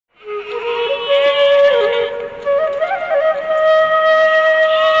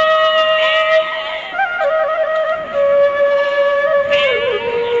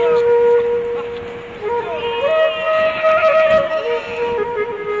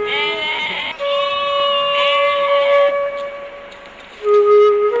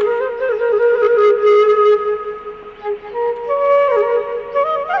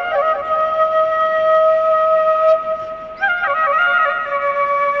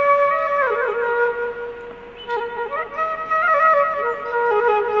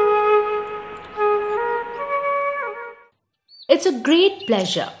It's a great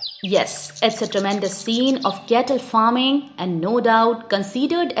pleasure. Yes, it's a tremendous scene of cattle farming and no doubt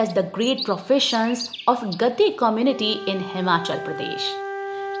considered as the great professions of Gaddi community in Himachal Pradesh.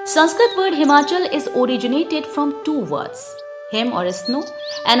 Sanskrit word Himachal is originated from two words, Him or snow,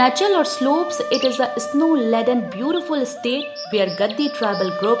 and Achal or slopes. It is a snow-laden beautiful state where Gaddi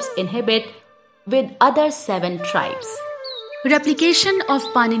tribal groups inhabit with other 7 tribes. Replication of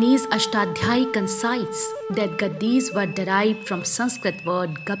Panini's Ashtadhyayi concites that Gaddis were derived from Sanskrit word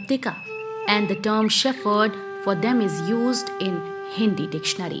Gabdika, and the term shepherd for them is used in Hindi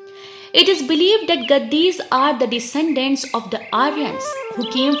dictionary. It is believed that Gaddis are the descendants of the Aryans who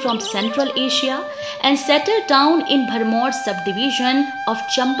came from Central Asia and settled down in Bharmor subdivision of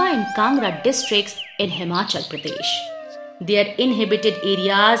Chamba and Kangra districts in Himachal Pradesh. Their inhabited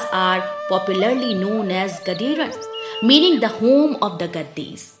areas are popularly known as Gaderan, meaning the home of the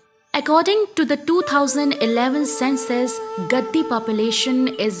Gaddis. According to the 2011 census, Gaddi population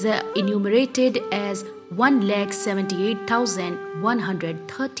is enumerated as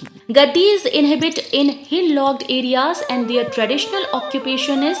 178,130. Gaddis inhabit in hill-logged areas and their traditional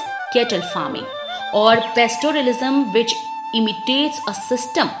occupation is cattle farming or pastoralism, which imitates a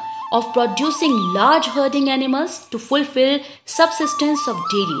system of producing large herding animals to fulfill subsistence of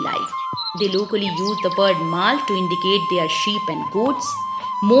daily life. They locally use the word mal to indicate their sheep and goats.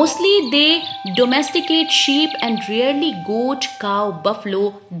 Mostly they domesticate sheep and rarely goat, cow,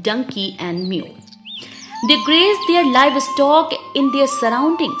 buffalo, donkey and mule. They graze their livestock in their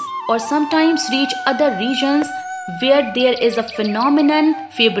surroundings or sometimes reach other regions where there is a phenomenon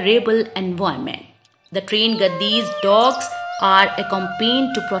favorable environment. The trained Gaddis dogs are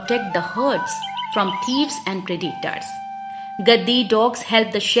accompanied to protect the herds from thieves and predators. Gaddi dogs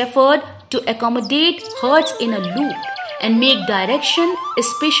help the shepherd to accommodate herds in a loop and make direction,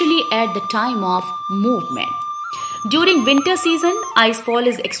 especially at the time of movement. During winter season, icefall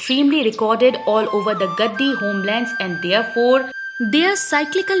is extremely recorded all over the Gaddi homelands and therefore their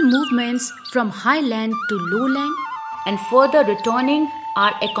cyclical movements from highland to lowland and further returning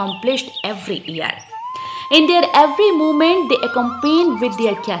are accomplished every year. In their every movement, they accompany with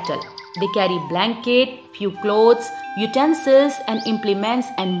their cattle. They carry blanket, few clothes, utensils and implements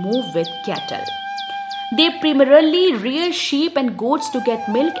and move with cattle. They primarily rear sheep and goats to get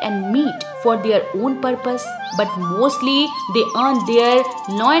milk and meat for their own purpose, but mostly they earn their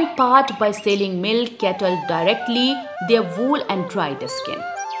loin part by selling milk, cattle directly, their wool and dried skin.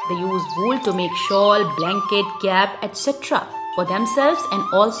 They use wool to make shawl, blanket, cap, etc. for themselves and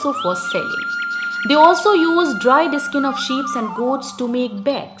also for selling. They also use dried skin of sheep and goats to make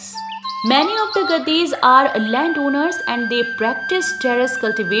bags. Many of the Gaddis are landowners and they practice terrace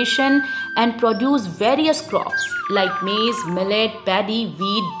cultivation and produce various crops like maize, millet, paddy,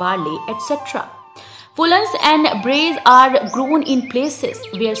 wheat, barley, etc. Fullans and braes are grown in places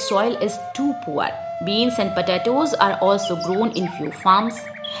where soil is too poor. Beans and potatoes are also grown in few farms.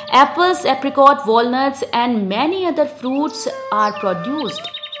 Apples, apricot, walnuts and many other fruits are produced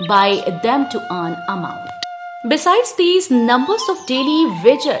by them to earn amount. Besides these, numbers of daily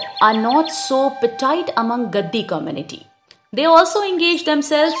wager are not so petite among Gaddi community. They also engage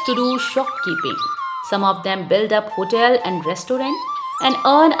themselves to do shopkeeping. Some of them build up hotel and restaurant and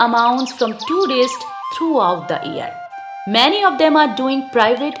earn amounts from tourists throughout the year. Many of them are doing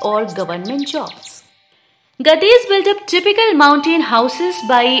private or government jobs. Gaddis build up typical mountain houses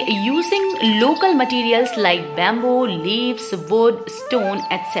by using local materials like bamboo, leaves, wood, stone,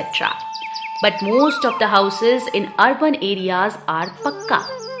 etc. But most of the houses in urban areas are pakka.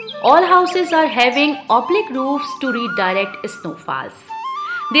 All houses are having oblique roofs to redirect snowfalls.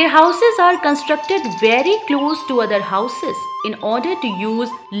 Their houses are constructed very close to other houses in order to use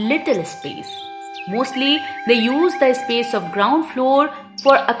little space. Mostly they use the space of ground floor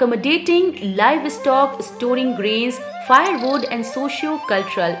for accommodating livestock, storing grains, firewood and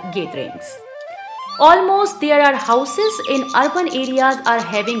socio-cultural gatherings. Almost there are houses in urban areas are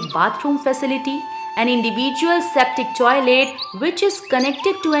having bathroom facility, an individual septic toilet which is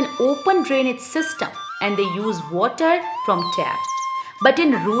connected to an open drainage system and they use water from tap. But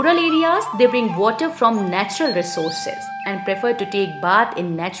in rural areas, they bring water from natural resources and prefer to take bath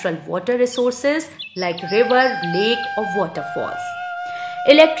in natural water resources like river, lake or waterfalls.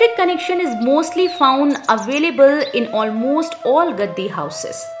 Electric connection is mostly found available in almost all Gaddi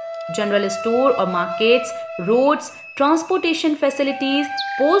houses. General store or markets, roads, transportation facilities,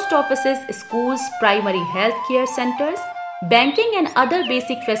 post offices, schools, primary health care centers, banking and other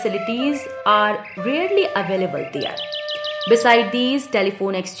basic facilities are rarely available there. Beside these,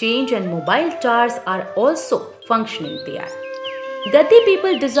 telephone exchange and mobile towers are also functioning there. Gaddi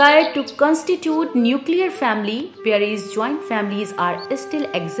people desire to constitute nuclear family, whereas joint families are still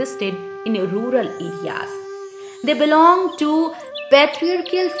existed in rural areas. They belong to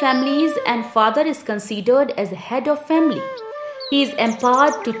patriarchal families and father is considered as head of family. He is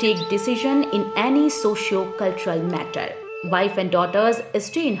empowered to take decision in any socio-cultural matter. Wife and daughters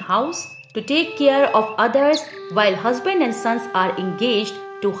stay in house to take care of others while husband and sons are engaged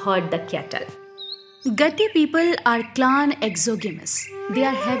to herd the cattle. Gaddi people are clan exogamous. They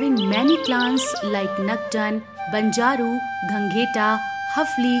are having many clans like Naktan, Banjaru, Gangeta,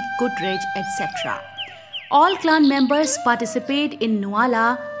 Hafli, Kutrej, etc. All clan members participate in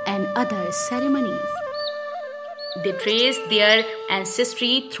Nuala and other ceremonies. They trace their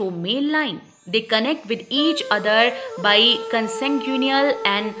ancestry through male line. They connect with each other by consanguineal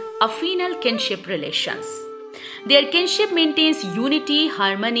and affinal kinship relations. Their kinship maintains unity,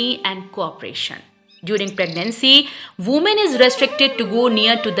 harmony, and cooperation. During pregnancy, woman is restricted to go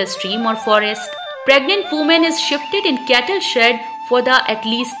near to the stream or forest. Pregnant woman is shifted in cattle shed for at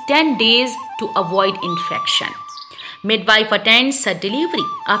least 10 days to avoid infection. Midwife attends her delivery.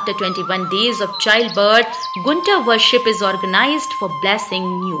 After 21 days of childbirth, Gunta worship is organized for blessing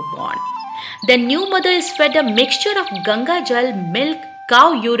newborn. The new mother is fed a mixture of Ganga Jal, milk,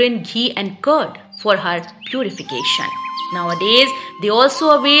 cow urine, ghee and curd for her purification. Nowadays, they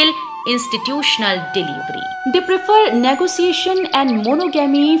also avail institutional delivery. They prefer negotiation and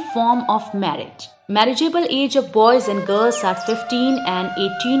monogamy form of marriage. Marriageable age of boys and girls are 15 and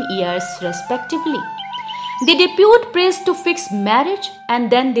 18 years respectively. They depute priests to fix marriage and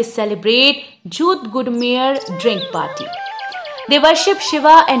then they celebrate Jut Gudmir drink party. They worship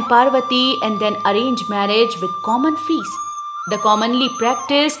Shiva and Parvati and then arrange marriage with common feast. They commonly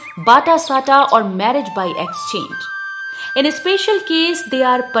practice Bata Sata or marriage by exchange. In a special case, they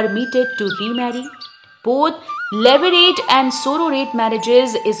are permitted to remarry. Both levirate and sororate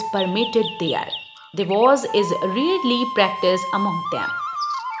marriages is permitted there. Divorce is rarely practiced among them.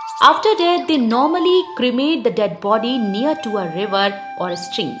 After death, they normally cremate the dead body near to a river or a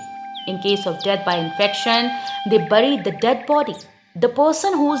stream. In case of death by infection, they bury the dead body. The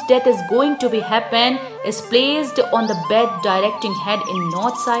person whose death is going to be happen is placed on the bed directing head in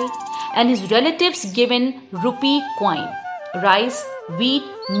north side and his relatives given rupee coin, rice, wheat,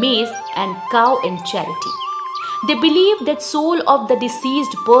 maize and cow in charity. They believe that soul of the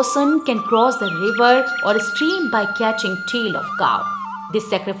deceased person can cross the river or stream by catching tail of cow. They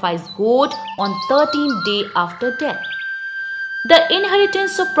sacrifice goat on 13th day after death. The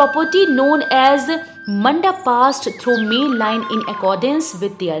inheritance of property known as Manda passed through male line in accordance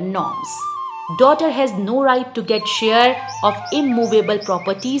with their norms. Daughter has no right to get share of immovable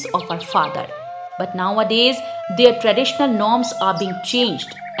properties of her father. But nowadays, their traditional norms are being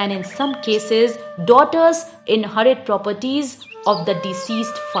changed and in some cases, daughters inherit properties of the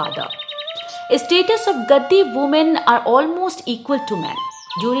deceased father. Status of Gaddi women are almost equal to men.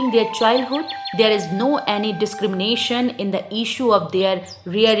 During their childhood, there is no any discrimination in the issue of their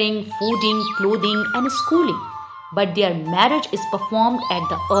rearing, fooding, clothing and schooling. But their marriage is performed at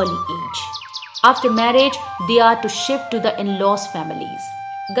the early age. After marriage, they are to shift to the in-laws' families.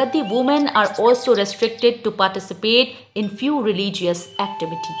 Gaddi women are also restricted to participate in few religious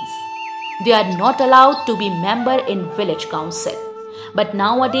activities. They are not allowed to be member in village council. But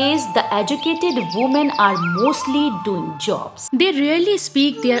nowadays, the educated women are mostly doing jobs. They rarely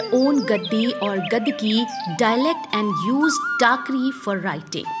speak their own Gaddi or Gaddiki dialect and use Takri for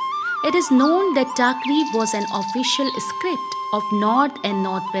writing. It is known that Takri was an official script of North and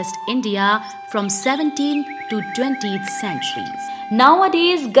Northwest India from 17th to 20th centuries.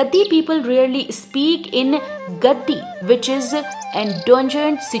 Nowadays, Gaddi people rarely speak in Gaddi, which is an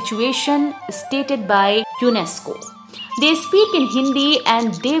endangered situation stated by UNESCO. They speak in Hindi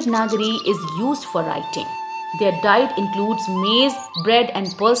and Devanagari is used for writing. Their diet includes maize, bread and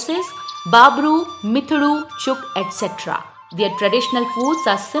pulses, babru, mithuru, chuk, etc. Their traditional foods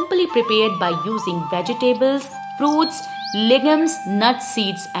are simply prepared by using vegetables, fruits, legumes, nuts,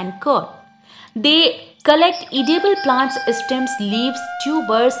 seeds and curd. They collect edible plants, stems, leaves,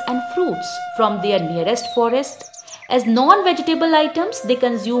 tubers and fruits from their nearest forest. As non-vegetable items, they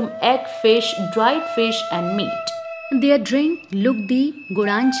consume egg, fish, dried fish and meat. They drink lugdi,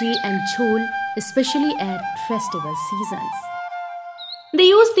 guranji and chhol, especially at festival seasons. They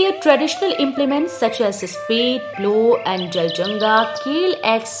use their traditional implements such as spade, plow and jaljanga, kale,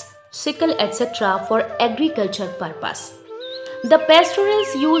 axe, sickle, etc. for agriculture purpose. The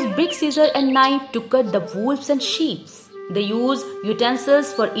pastorals use big scissor and knife to cut the wolves and sheep. They use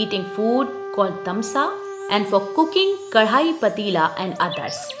utensils for eating food called tamsa and for cooking kadhai, patila and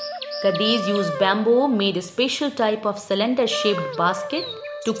others. Gaddis use bamboo made a special type of cylinder-shaped basket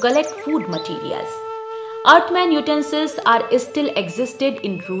to collect food materials. Earthman utensils are still existed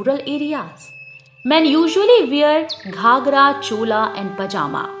in rural areas. Men usually wear ghagra, chola and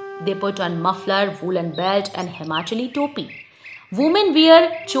pajama. They put on muffler, woolen belt and Himachali topi. Women wear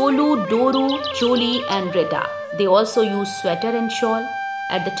cholu, doru, choli and rida. They also use sweater and shawl.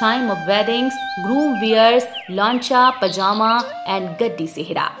 At the time of weddings, groom wears lancha, pajama and gaddi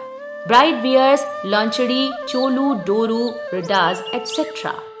sehra. Bride wears lanchadi, cholu, doru, ridas,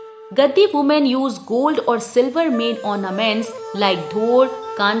 etc. Gaddi women use gold or silver made ornaments like dhor,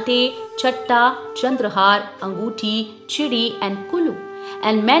 kante, chatta, chandrahar, anguthi, chidi and kulu.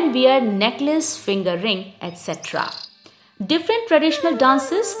 And men wear necklace, finger ring, etc. Different traditional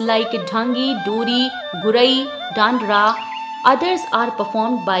dances like dhangi, dori, gurai, dandra, others are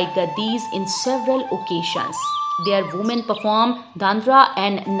performed by Gaddis in several occasions. Their women perform dandra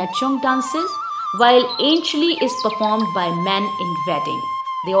and nachong dances, while Ainchli is performed by men in wedding.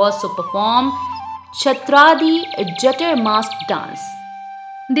 They also perform Chatradi Jatar mask dance.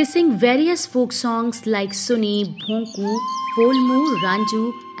 They sing various folk songs like Suni, Bhonku, Folmu,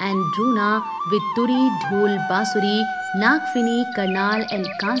 Ranju and Druna with Turi, Dhol, Basuri, Nagfini, Karnal and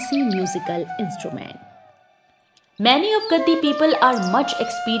Kansi musical instrument. Many of Gaddi people are much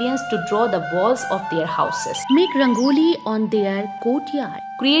experienced to draw the walls of their houses, make rangoli on their courtyard,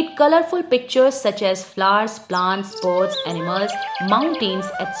 create colorful pictures such as flowers, plants, birds, animals, mountains,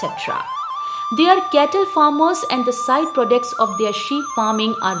 etc. They are cattle farmers and the side products of their sheep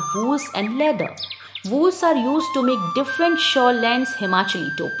farming are wools and leather. Wools are used to make different shawl lengths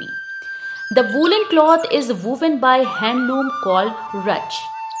Himachali topi. The woolen cloth is woven by handloom called raj.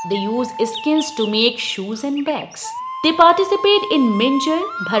 They use skins to make shoes and bags. They participate in Minjar,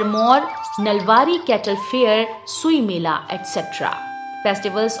 Bharmor, Nalwari cattle fair, Sui Mela, etc.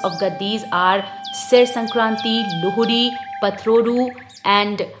 Festivals of Gaddis are Sir Sankranti, Lohri, Pathrodu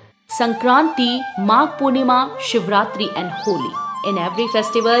and Sankranti, Magh Purnima, Shivratri and Holi. In every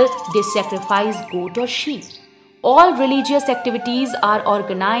festival, they sacrifice goat or sheep. All religious activities are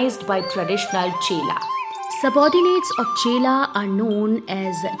organized by traditional chela. Subordinates of chela are known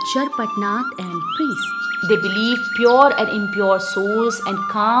as Charpatnath and priests. They believe pure and impure souls and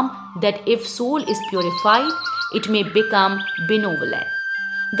calm that if soul is purified, it may become benevolent.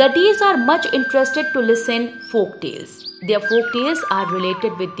 Gaddis are much interested to listen folk tales. Their folk tales are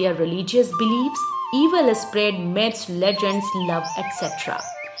related with their religious beliefs, evil spread, myths, legends, love, etc.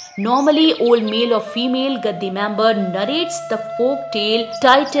 Normally, old male or female Gaddi member narrates the folk tale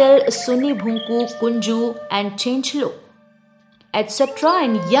titled Sunni Bhunku, Kunju and Chenchlo, etc.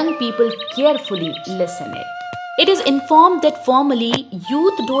 and young people carefully listen it. It is informed that formerly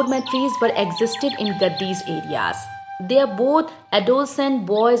youth dormitories were existed in Gaddis areas. They are both adolescent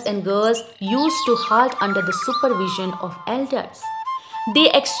boys and girls used to halt under the supervision of elders. They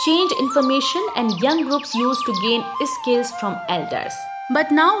exchange information and young groups used to gain skills from elders. But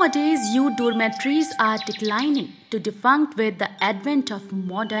nowadays, youth dormitories are declining to defunct with the advent of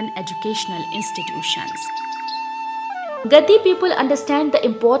modern educational institutions. Gaddi people understand the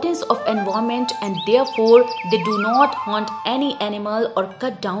importance of environment and therefore they do not hunt any animal or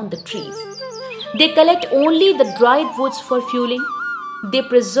cut down the trees. They collect only the dried woods for fueling. They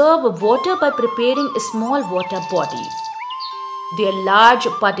preserve water by preparing small water bodies. Their large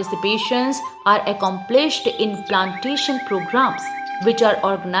participations are accomplished in plantation programs, which are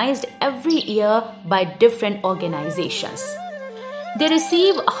organized every year by different organizations. They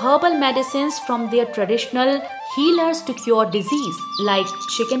receive herbal medicines from their traditional healers to cure disease like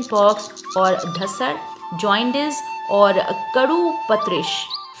chickenpox or dhasar, jaundice or karu patrish,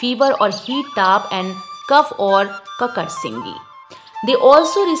 fever or heat tap and cough or kakar singhi. They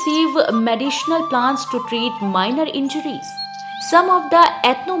also receive medicinal plants to treat minor injuries. Some of the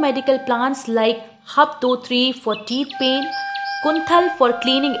ethno-medical plants like haptotri for teeth pain, kunthal for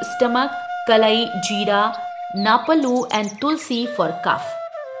cleaning stomach, kalai, jeera, napalu and tulsi for cough.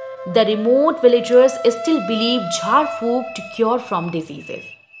 The remote villagers still believe jhar phook to cure from diseases.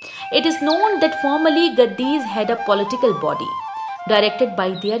 It is known that formerly Gaddis had a political body directed by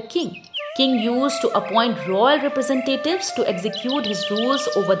their king. King used to appoint royal representatives to execute his rules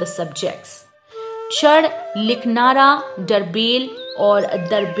over the subjects. Chad, Liknara, Darbel or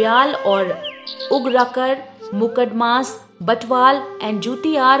Darbyal or Ugrakar, Mukadmas, Batwal and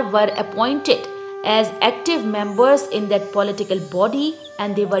Jutiyar were appointed as active members in that political body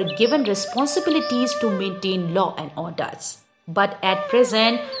and they were given responsibilities to maintain law and orders. But at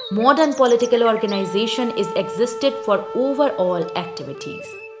present, modern political organization is existed for overall activities.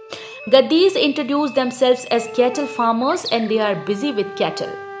 Gaddis introduce themselves as cattle farmers and they are busy with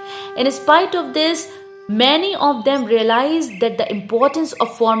cattle. In spite of this, many of them realize that the importance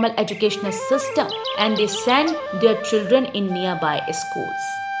of formal educational system and they send their children in nearby schools.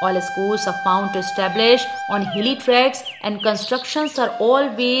 All schools are found to establish on hilly tracks and constructions are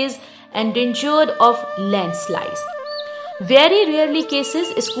always endangered of landslides. Very rarely cases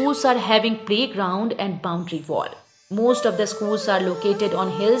schools are having playground and boundary wall. Most of the schools are located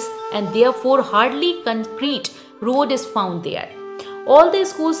on hills and therefore hardly concrete road is found there. All the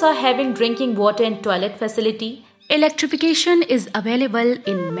schools are having drinking water and toilet facility. Electrification is available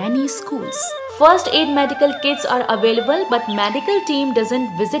in many schools. First aid medical kits are available but medical team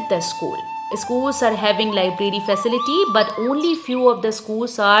doesn't visit the school. Schools are having library facility but only few of the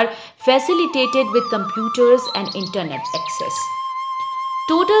schools are facilitated with computers and internet access.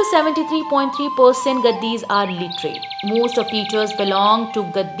 Total 73.3% Gaddis are literate. Most of teachers belong to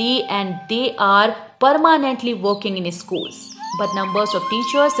Gaddi and they are permanently working in schools. But numbers of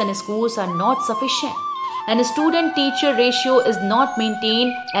teachers in schools are not sufficient and student-teacher ratio is not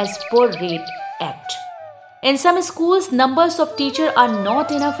maintained as per rate act. In some schools, numbers of teachers are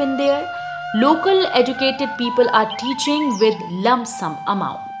not enough in there. Local educated people are teaching with lump sum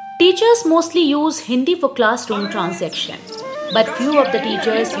amount. Teachers mostly use Hindi for classroom transaction. But few of the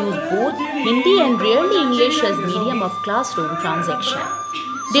teachers use both Hindi and rarely English as medium of classroom transaction.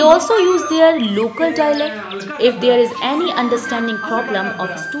 They also use their local dialect if there is any understanding problem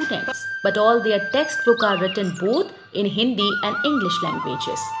of students. But all their textbooks are written both in Hindi and English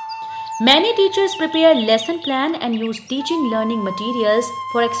languages. Many teachers prepare lesson plan and use teaching learning materials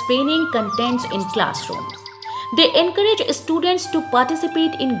for explaining contents in classrooms. They encourage students to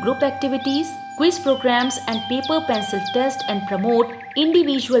participate in group activities, quiz programs and paper pencil tests and promote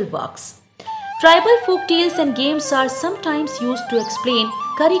individual works. Tribal folk tales and games are sometimes used to explain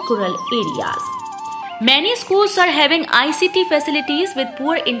curricular areas. Many schools are having ICT facilities with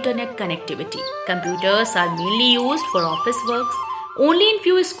poor internet connectivity. Computers are mainly used for office works. Only in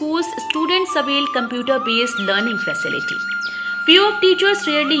few schools, students avail computer-based learning facility. Few of teachers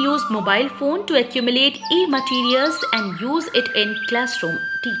rarely use mobile phone to accumulate e-materials and use it in classroom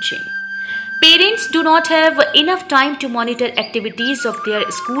teaching. Parents do not have enough time to monitor activities of their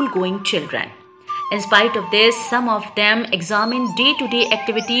school-going children. In spite of this, some of them examine day-to-day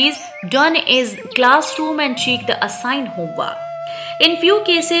activities done in classroom and check the assigned homework. In few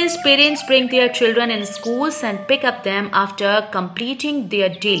cases, parents bring their children in schools and pick up them after completing their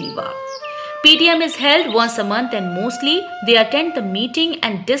daily work. PTM is held once a month and mostly they attend the meeting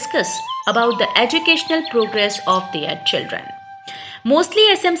and discuss about the educational progress of their children. Mostly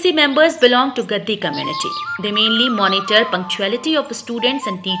SMC members belong to Gaddi community. They mainly monitor punctuality of students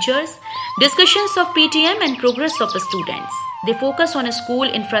and teachers, discussions of PTM and progress of students. They focus on school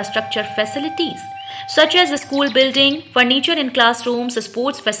infrastructure facilities such as school building, furniture in classrooms,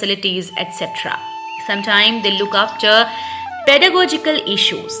 sports facilities, etc. Sometimes they look after pedagogical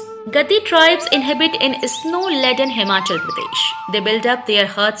issues. Gaddi tribes inhabit in snow-laden Himachal Pradesh. They build up their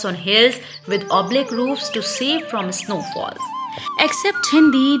huts on hills with oblique roofs to save from snowfalls. Except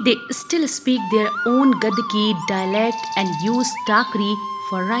Hindi, they still speak their own Gadki dialect and use Takri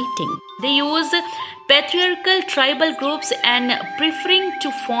for writing. They use patriarchal tribal groups and preferring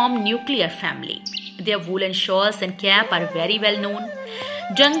to form nuclear family. Their woolen shawls and cap are very well known.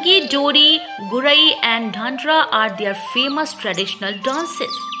 Jangi, Dori, Gurai and Dhandra are their famous traditional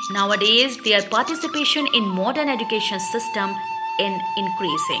dances. Nowadays, their participation in modern education system is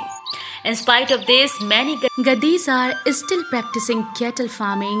increasing. In spite of this, many Gaddis are still practicing cattle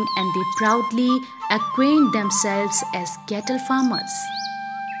farming and they proudly acquaint themselves as cattle farmers.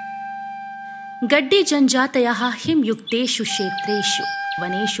 Gaddi janjatayaha himyukteshu kshetreshu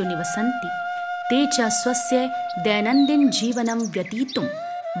vaneshu nivasanti te cha swasya dainandin jivanam vyatitum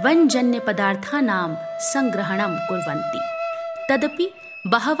vanjanya padarthanam sangrahanam kurvanti. Tadapi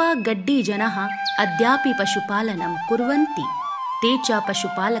bahava Gaddi janaha adyapi pashupalanam kurvanti. ते च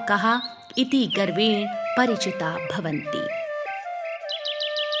पशुपालकाः इति गर्वेण परिचिता भवन्ति।